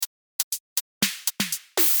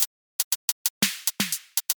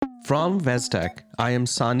From Vestech, I am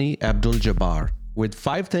Sani Abdul Jabbar with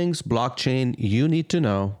 5 things blockchain you need to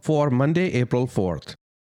know for Monday, April 4th.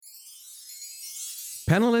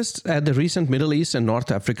 Panelists at the recent Middle East and North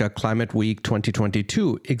Africa Climate Week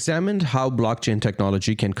 2022 examined how blockchain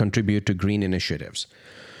technology can contribute to green initiatives.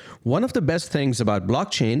 One of the best things about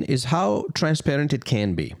blockchain is how transparent it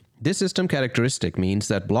can be. This system characteristic means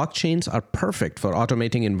that blockchains are perfect for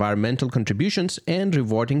automating environmental contributions and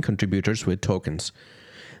rewarding contributors with tokens.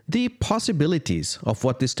 The possibilities of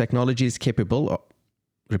what this technology is capable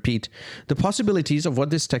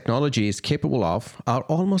of are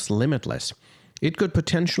almost limitless. It could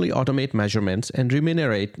potentially automate measurements and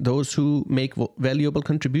remunerate those who make valuable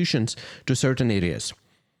contributions to certain areas,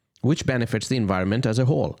 which benefits the environment as a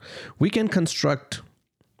whole. We can construct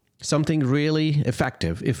something really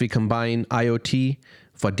effective if we combine IoT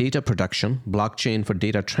for data production, blockchain for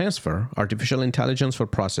data transfer, artificial intelligence for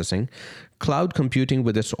processing, cloud computing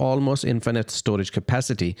with its almost infinite storage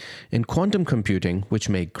capacity, and quantum computing, which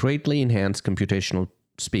may greatly enhance computational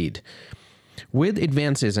speed. With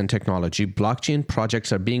advances in technology, blockchain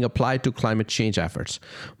projects are being applied to climate change efforts.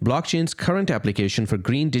 Blockchain's current application for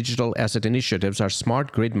green digital asset initiatives are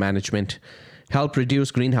smart grid management, help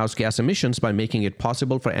reduce greenhouse gas emissions by making it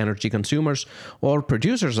possible for energy consumers or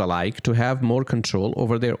producers alike to have more control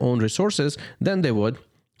over their own resources than they would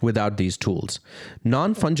without these tools.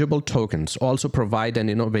 Non-fungible tokens also provide an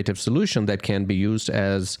innovative solution that can be used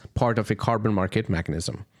as part of a carbon market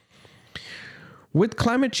mechanism. With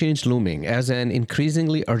climate change looming as an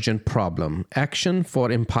increasingly urgent problem, action for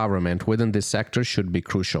empowerment within this sector should be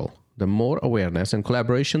crucial. The more awareness and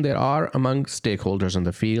collaboration there are among stakeholders in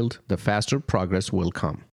the field, the faster progress will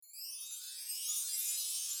come.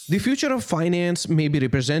 The future of finance may be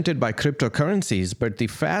represented by cryptocurrencies, but the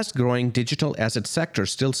fast-growing digital asset sector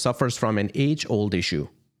still suffers from an age-old issue: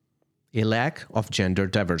 a lack of gender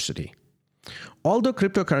diversity. Although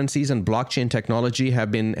cryptocurrencies and blockchain technology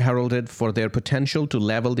have been heralded for their potential to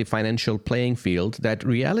level the financial playing field, that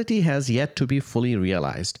reality has yet to be fully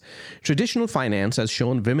realized. Traditional finance has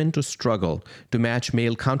shown women to struggle to match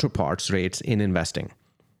male counterparts' rates in investing.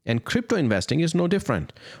 And crypto investing is no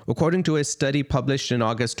different. According to a study published in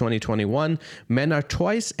August 2021, men are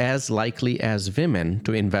twice as likely as women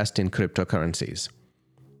to invest in cryptocurrencies.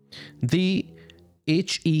 The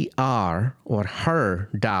HER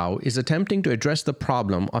DAO is attempting to address the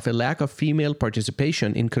problem of a lack of female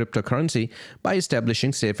participation in cryptocurrency by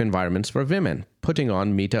establishing safe environments for women, putting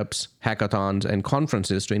on meetups, hackathons, and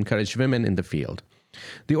conferences to encourage women in the field.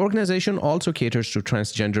 The organization also caters to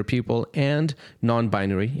transgender people and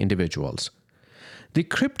non-binary individuals. The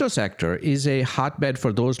crypto sector is a hotbed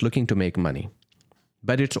for those looking to make money.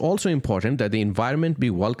 But it's also important that the environment be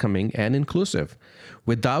welcoming and inclusive.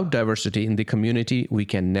 Without diversity in the community, we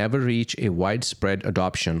can never reach a widespread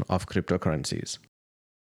adoption of cryptocurrencies.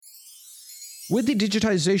 With the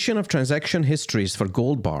digitization of transaction histories for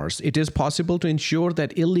gold bars, it is possible to ensure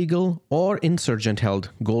that illegal or insurgent-held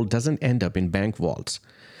gold doesn't end up in bank vaults.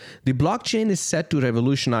 The blockchain is set to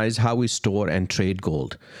revolutionize how we store and trade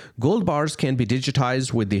gold. Gold bars can be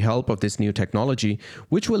digitized with the help of this new technology,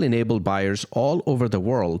 which will enable buyers all over the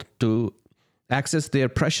world to access their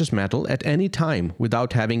precious metal at any time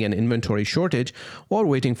without having an inventory shortage or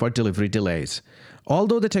waiting for delivery delays.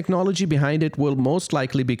 Although the technology behind it will most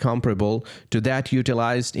likely be comparable to that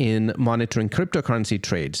utilized in monitoring cryptocurrency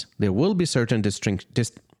trades, there will be certain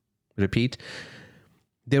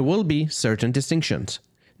distinctions.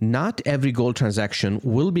 Not every gold transaction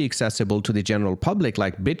will be accessible to the general public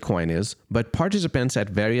like Bitcoin is, but participants at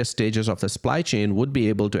various stages of the supply chain would be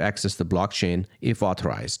able to access the blockchain if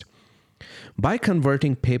authorized. By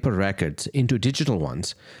converting paper records into digital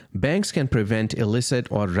ones, banks can prevent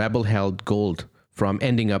illicit or rebel-held gold from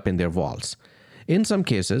ending up in their vaults. In some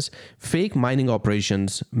cases, fake mining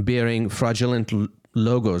operations bearing fraudulent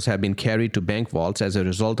logos have been carried to bank vaults as a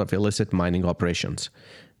result of illicit mining operations.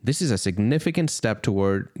 This is a significant step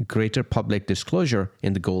toward greater public disclosure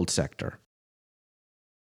in the gold sector.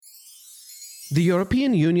 The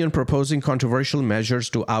European Union proposing controversial measures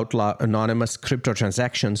to outlaw anonymous crypto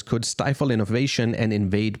transactions could stifle innovation and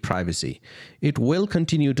invade privacy. It will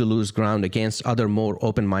continue to lose ground against other more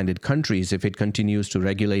open-minded countries if it continues to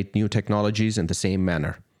regulate new technologies in the same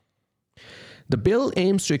manner. The bill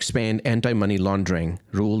aims to expand anti-money laundering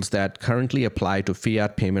rules that currently apply to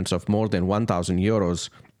fiat payments of more than 1,000 euros.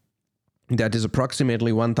 That is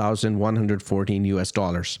approximately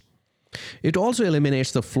 $1,114. It also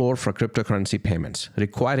eliminates the floor for cryptocurrency payments,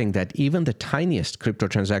 requiring that even the tiniest crypto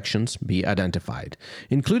transactions be identified,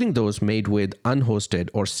 including those made with unhosted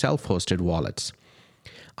or self-hosted wallets.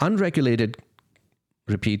 Unregulated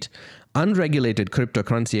repeat, unregulated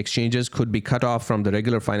cryptocurrency exchanges could be cut off from the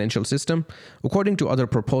regular financial system, according to other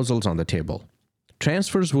proposals on the table.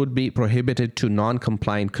 Transfers would be prohibited to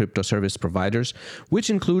non-compliant crypto service providers,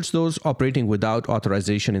 which includes those operating without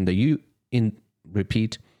authorization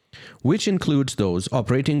which includes those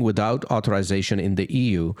operating without authorization in the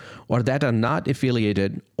EU or that are not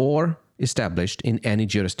affiliated or established in any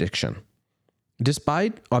jurisdiction.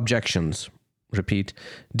 Despite objections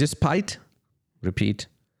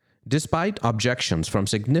from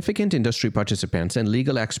significant industry participants and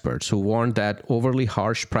legal experts who warned that overly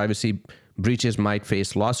harsh privacy breaches might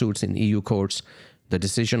face lawsuits in EU courts, the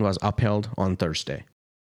decision was upheld on Thursday.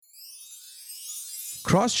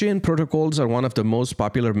 Cross-chain protocols are one of the most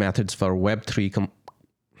popular methods for Web3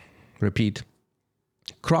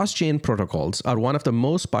 Cross-chain protocols are one of the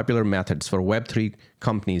most popular methods for Web3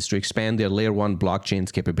 companies to expand their Layer 1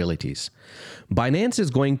 blockchain's capabilities. Binance is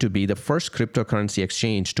going to be the first cryptocurrency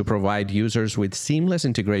exchange to provide users with seamless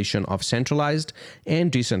integration of centralized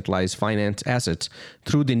and decentralized finance assets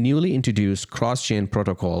through the newly introduced cross-chain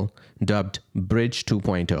protocol dubbed Bridge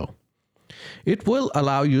 2.0. It will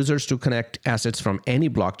allow users to connect assets from any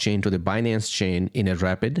blockchain to the Binance chain in a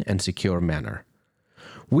rapid and secure manner.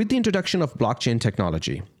 With the introduction of blockchain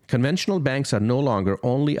technology, conventional banks are no longer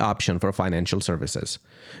only option for financial services.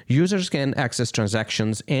 Users can access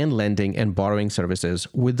transactions and lending and borrowing services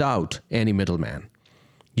without any middleman.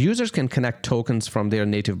 Users can connect tokens from their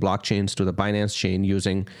native blockchains to the Binance chain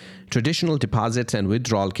using traditional deposits and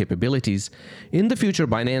withdrawal capabilities. In the future,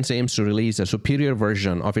 Binance aims to release a superior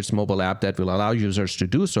version of its mobile app that will allow users to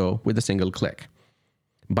do so with a single click.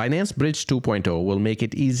 Binance Bridge 2.0 will make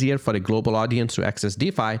it easier for a global audience to access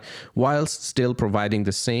DeFi whilst still providing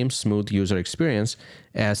the same smooth user experience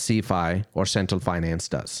as CeFi or Central Finance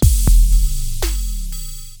does.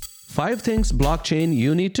 5 Things Blockchain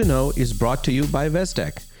You Need to Know is brought to you by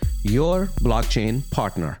Vestec, your blockchain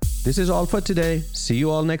partner. This is all for today. See you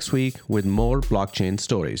all next week with more blockchain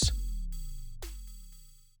stories.